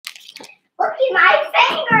my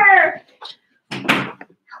finger.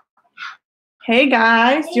 Hey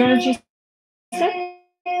guys, do you want to just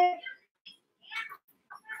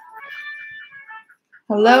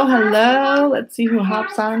hello, hello. Let's see who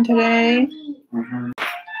hops on today.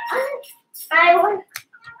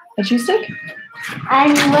 A cheese stick?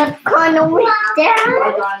 I'm gonna wait down.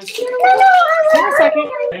 Wait a second.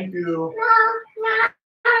 Thank you.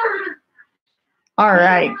 All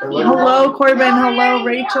right. Hello, Corbin. Hello,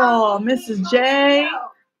 Rachel. Mrs. J.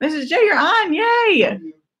 Mrs. J, you're on.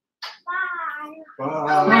 Yay. Bye.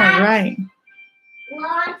 All right.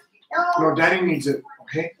 No, Daddy needs it.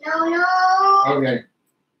 Okay. No. Okay.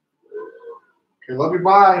 Okay. Love you.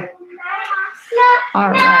 Bye. All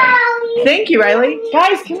right. Thank you, Riley.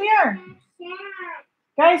 Guys, come here.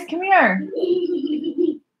 Guys, come here.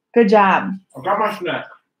 Good job. I got my snack.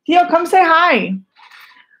 Theo, come say hi.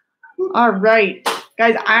 All right.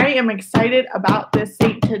 Guys, I am excited about this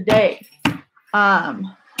saint today.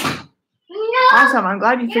 Awesome. I'm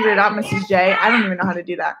glad you figured it out, Mrs. J. I don't even know how to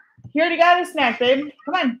do that. You already got a snack, babe.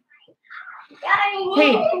 Come on.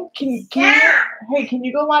 Hey, can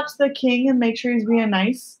you go watch the king and make sure he's being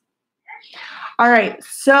nice? All right.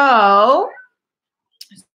 So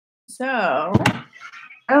I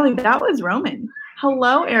don't think that was Roman.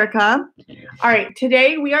 Hello, Erica. All right.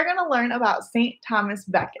 Today we are going to learn about St. Thomas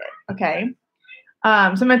Becket. Okay. So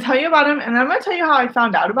I'm going to tell you about him, and I'm going to tell you how I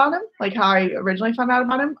found out about him, like how I originally found out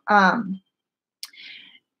about him.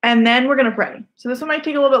 And then we're going to pray. So this one might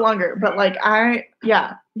take a little bit longer, but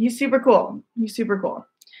he's super cool. He's super cool.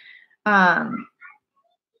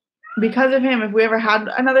 Because of him, if we ever had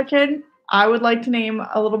another kid, I would like to name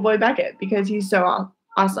a little boy Becket because he's so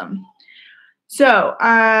awesome. So,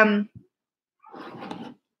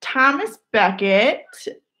 Thomas Becket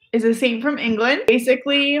is a saint from England.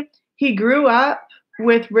 Basically, he grew up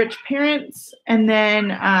with rich parents, and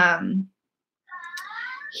then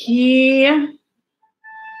he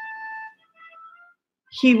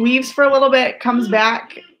leaves for a little bit, comes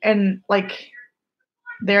back, and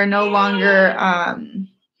they're no longer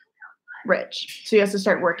rich, so he has to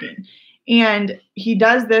start working. And he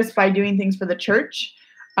does this by doing things for the church.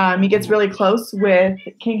 He gets really close with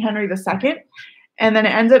King Henry II, and then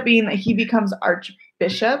it ends up being that he becomes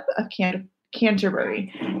Archbishop of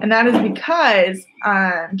Canterbury. And that is because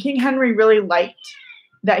King Henry really liked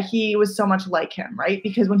that he was so much like him, right?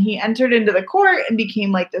 Because when he entered into the court and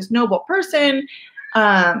became like this noble person,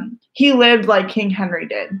 he lived like King Henry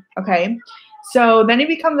did, okay? So then he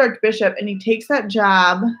becomes Archbishop, and he takes that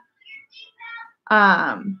job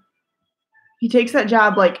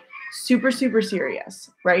like super, super serious,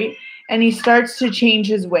 right? And he starts to change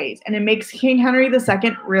his ways, and it makes King Henry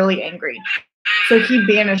II really angry. So he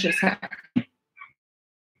banishes him.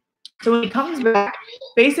 So when he comes back,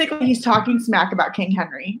 basically he's talking smack about King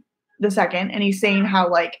Henry II, and he's saying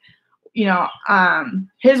how,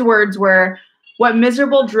 his words were, "What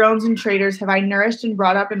miserable drones and traitors have I nourished and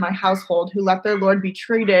brought up in my household, who let their Lord be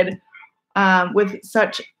treated with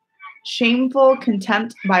such shameful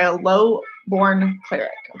contempt by a low-born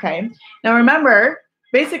cleric." Okay. Now remember,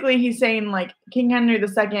 basically he's saying King Henry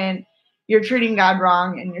II, you're treating God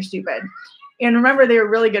wrong and you're stupid. And remember, they were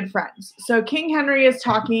really good friends. So King Henry is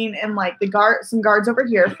talking, and some guards over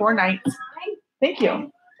here, 4 knights. Thank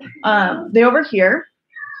you. They overhear,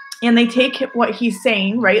 and they take what he's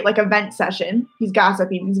saying, right? Like a vent session. He's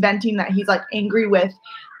gossiping. He's venting that he's angry with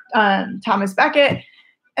Thomas Becket.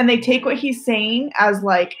 And they take what he's saying as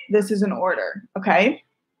this is an order, okay?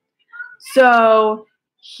 So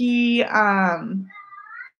he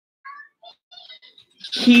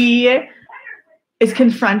is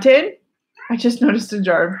confronted. I just noticed a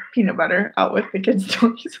jar of peanut butter out with the kids'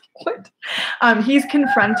 toys. What? He's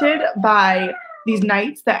confronted by these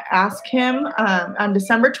knights that ask him on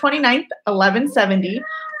December 29th, 1170.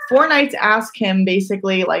 4 knights ask him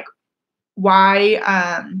basically why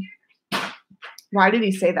did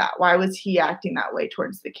he say that? Why was he acting that way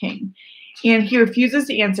towards the king? And he refuses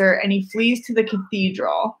to answer, and he flees to the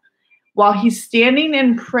cathedral. While he's standing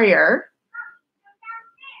in prayer,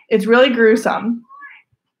 it's really gruesome.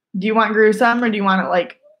 Do you want gruesome, or do you want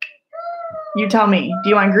it you tell me. Do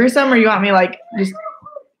you want gruesome, or you want me just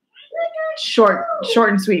short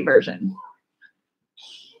and sweet version?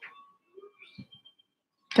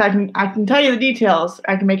 I can tell you the details.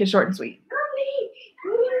 I can make it short and sweet.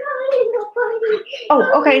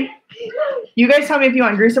 Oh, okay. You guys tell me if you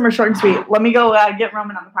want gruesome or short and sweet. Let me go get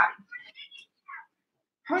Roman on the potty.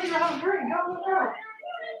 Hurry, go.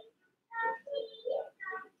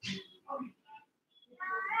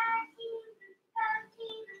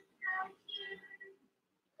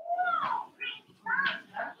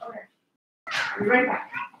 Be right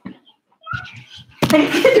back. Oh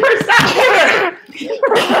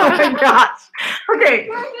my gosh. Okay.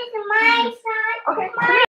 Okay.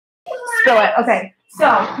 Spill it. Okay. So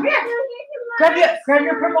come here. Grab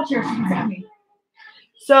your purple chair so you can sit with me.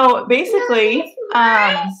 So basically,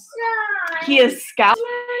 he is scalped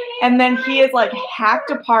and then he is like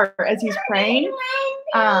hacked apart as he's praying.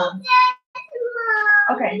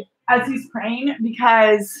 Okay, as he's praying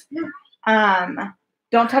because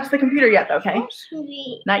don't touch the computer yet, though, okay?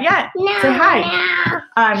 Not yet. Say hi.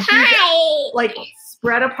 He's like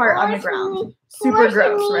spread apart on the ground. Super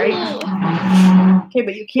gross, right? Okay,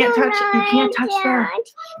 but you can't touch there.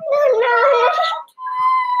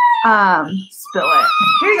 Spill it.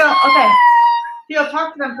 Here you go. Okay. Theo,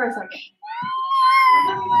 talk to them for a second.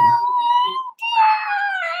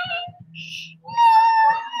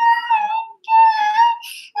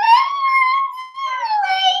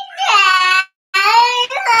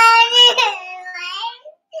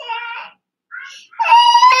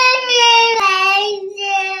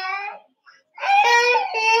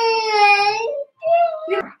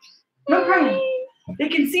 No crying. They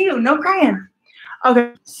can see you. No crying.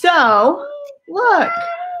 Okay. So, look.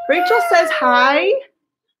 Rachel says hi.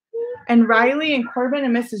 And Riley and Corbin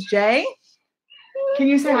and Mrs. J. Can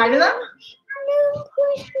you say hi to them?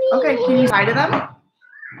 Okay. Can you say hi to them?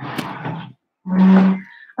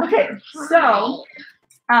 Okay.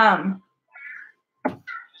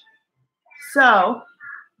 So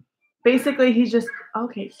basically he's just,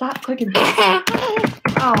 okay, stop clicking.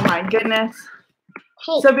 Oh my goodness.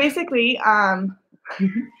 So basically,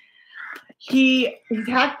 he's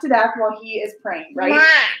hacked to death while he is praying, right?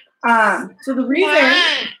 So the reason,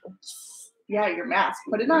 yeah, your mask,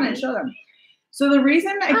 put it on and show them. So the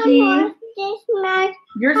reason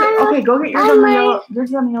yours, okay, go get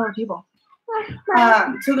yours on the yellow people.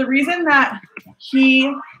 So the reason that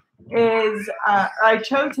he is, I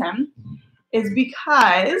chose him is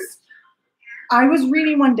because I was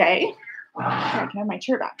reading one day. I can have my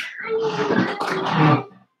chair back.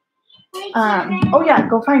 Oh yeah,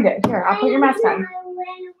 go find it. Here, I'll put your mask on.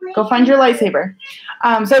 Go find your lightsaber.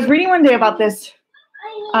 So I was reading one day about this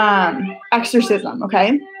exorcism,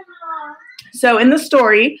 okay? So in the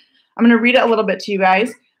story, I'm going to read it a little bit to you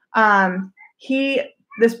guys.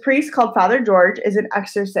 This priest called Father George is an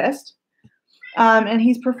exorcist. And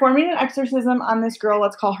he's performing an exorcism on this girl.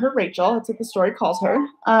 Let's call her Rachel. That's what the story calls her.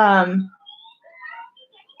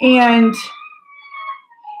 And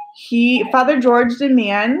Father George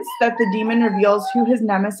demands that the demon reveals who his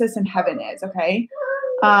nemesis in heaven is, okay?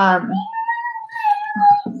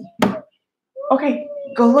 Okay,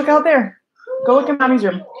 go look out there. Go look in Mommy's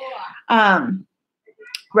room.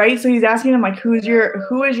 Right? So he's asking him, like, who is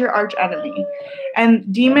your arch enemy?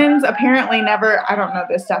 And demons apparently never, I don't know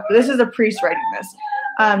this stuff, but this is a priest writing this.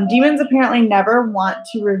 Demons apparently never want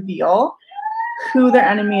to reveal who their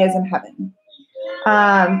enemy is in heaven.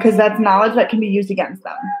 Because that's knowledge that can be used against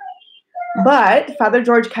them. But Father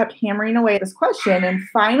George kept hammering away at this question, and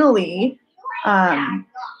finally, the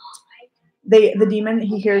demon,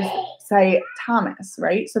 he hears say Thomas,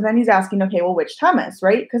 right? So then he's asking, okay, well, which Thomas,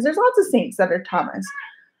 right? Because there's lots of saints that are Thomas.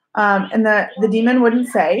 And the demon wouldn't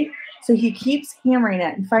say, so he keeps hammering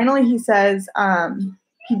it. And finally he says,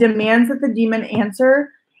 he demands that the demon answer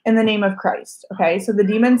in the name of Christ, okay? So the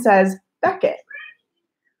demon says, Becket,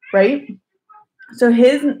 right? So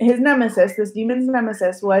his nemesis, this demon's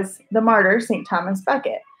nemesis, was the martyr, St. Thomas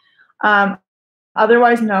Becket,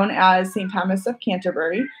 otherwise known as St. Thomas of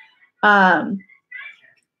Canterbury.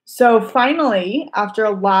 So finally, after a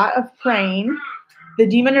lot of praying, the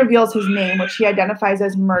demon reveals his name, which he identifies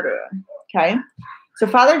as murderer, okay? So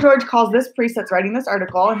Father George calls this priest that's writing this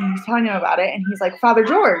article, and he's telling him about it, and he's like, Father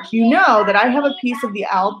George, you know that I have a piece of the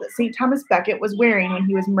alb that St. Thomas Becket was wearing when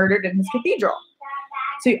he was murdered in his cathedral.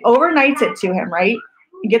 So he overnights it to him, right?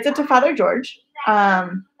 He gets it to Father George.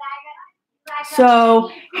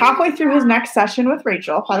 So halfway through his next session with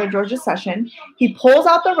Rachel, Father George's session, he pulls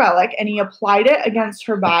out the relic and he applied it against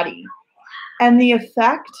her body. And the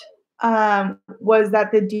effect was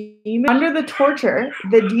that the demon, under the torture,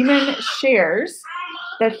 the demon shares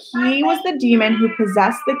that he was the demon who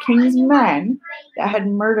possessed the king's men that had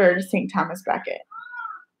murdered St. Thomas Becket.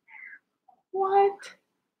 What?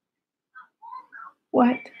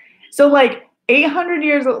 So like 800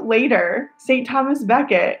 years later, St. Thomas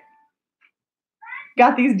Becket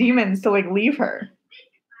got these demons to like leave her.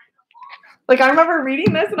 Like I remember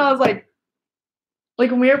reading this and I was like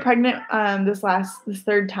when we were pregnant this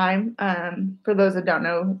third time, for those that don't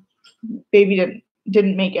know, baby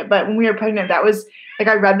didn't make it, but when we were pregnant, that was like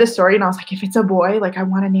I read this story and I was like, if it's a boy, like I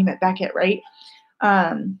want to name it Becket, right?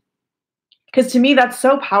 Because to me, that's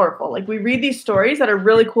so powerful. Like we read these stories that are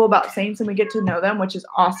really cool about saints and we get to know them, which is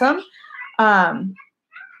awesome.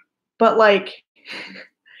 But like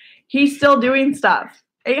he's still doing stuff.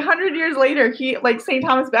 800 years later, like St.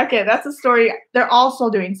 Thomas Becket, that's a story. They're all still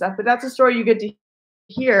doing stuff, but that's a story you get to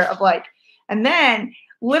hear of like, and then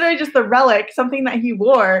literally just the relic, something that he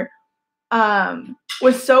wore,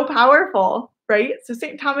 was so powerful, right? So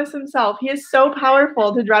St. Thomas himself, he is so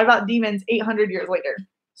powerful to drive out demons 800 years later.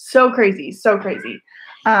 So crazy, so crazy.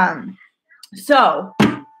 So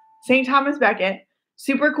St. Thomas Becket,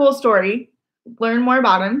 super cool story. Learn more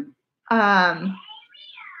about him.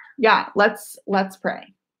 Yeah, let's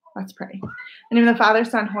pray. Let's pray. In the name of the Father,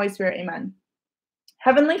 Son, Holy Spirit, amen.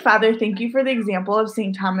 Heavenly Father, thank you for the example of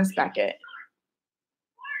St. Thomas Becket.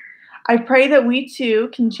 I pray that we too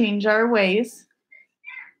can change our ways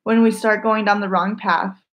when we start going down the wrong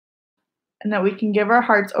path, and that we can give our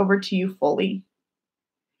hearts over to you fully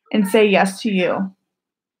and say yes to you,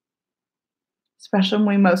 especially when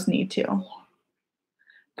we most need to.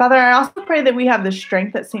 Father, I also pray that we have the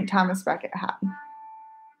strength that St. Thomas Becket had.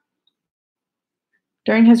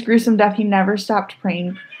 During his gruesome death, he never stopped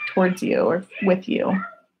praying towards you or with you.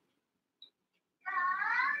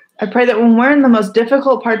 I pray that when we're in the most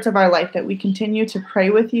difficult parts of our life, that we continue to pray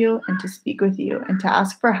with you and to speak with you and to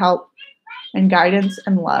ask for help and guidance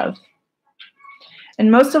and love.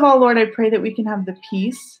 And most of all, Lord, I pray that we can have the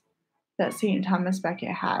peace that St. Thomas Becket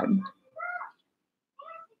had.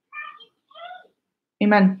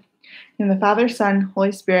 Amen. In the Father, Son,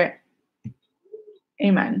 Holy Spirit.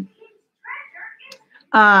 Amen.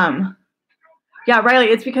 Yeah, Riley,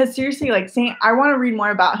 it's because seriously, like I want to read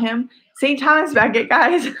more about him. St. Thomas Becket,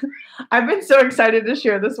 guys. I've been so excited to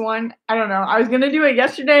share this one. I don't know. I was going to do it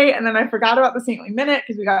yesterday, and then I forgot about the Saintly Minute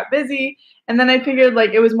because we got busy. And then I figured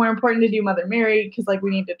like it was more important to do Mother Mary because like we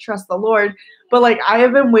need to trust the Lord. But like I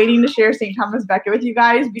have been waiting to share St. Thomas Becket with you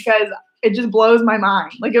guys because it just blows my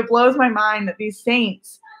mind. Like it blows my mind that these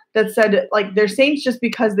saints that said, like they're saints just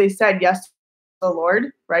because they said yes to the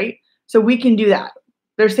Lord, right? So we can do that.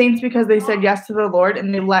 They're saints because they said yes to the Lord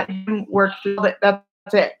and they let him work through it. That's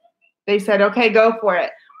it. They said, okay, go for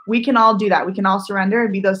it. We can all do that. We can all surrender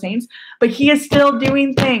and be those saints. But he is still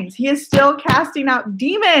doing things. He is still casting out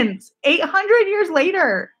demons 800 years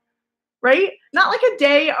later, right? Not like a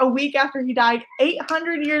day, a week after he died,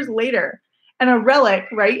 800 years later. And a relic,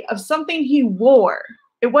 right, of something he wore.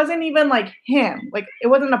 It wasn't even like him. Like it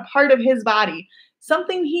wasn't a part of his body.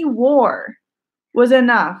 Something he wore was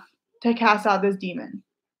enough to cast out this demon,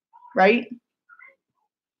 right?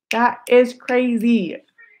 That is crazy.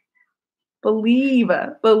 Believe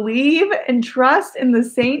and trust in the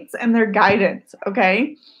saints and their guidance,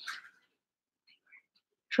 okay?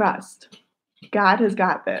 Trust. God has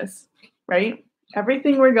got this, right?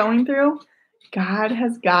 Everything we're going through, God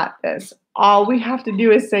has got this. All we have to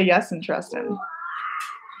do is say yes and trust him.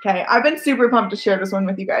 Okay, I've been super pumped to share this one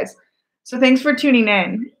with you guys. So thanks for tuning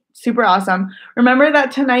in. Super awesome. Remember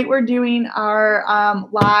that tonight we're doing our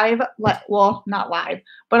not live,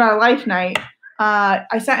 but our life night.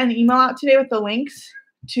 I sent an email out today with the links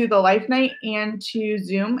to the life night and to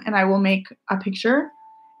Zoom, and I will make a picture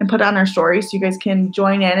and put it on our story so you guys can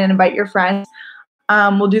join in and invite your friends.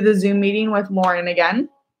 We'll do the Zoom meeting with Lauren again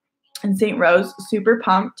and St. Rose. Super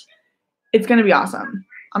pumped. It's going to be awesome.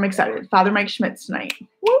 I'm excited. Father Mike Schmitz tonight.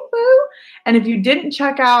 Woo-hoo. And if you didn't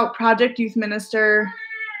check out Project Youth Minister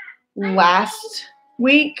last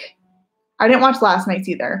week, I didn't watch last night's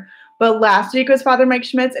either, but last week was Father Mike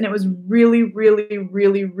Schmitz, and it was really, really,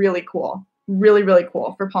 really, really cool. Really, really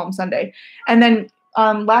cool for Palm Sunday. And then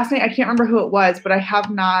last night, I can't remember who it was, but I have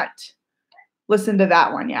not listened to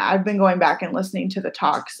that one yet. I've been going back and listening to the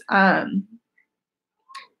talks. But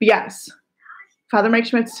yes, Father Mike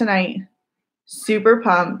Schmitz tonight. Super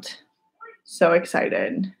pumped. So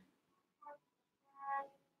excited.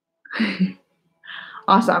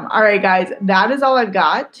 Awesome. All right, guys, that is all I've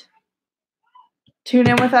got. Tune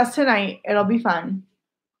in with us tonight. It'll be fun.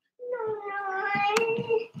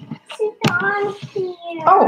 Sit down.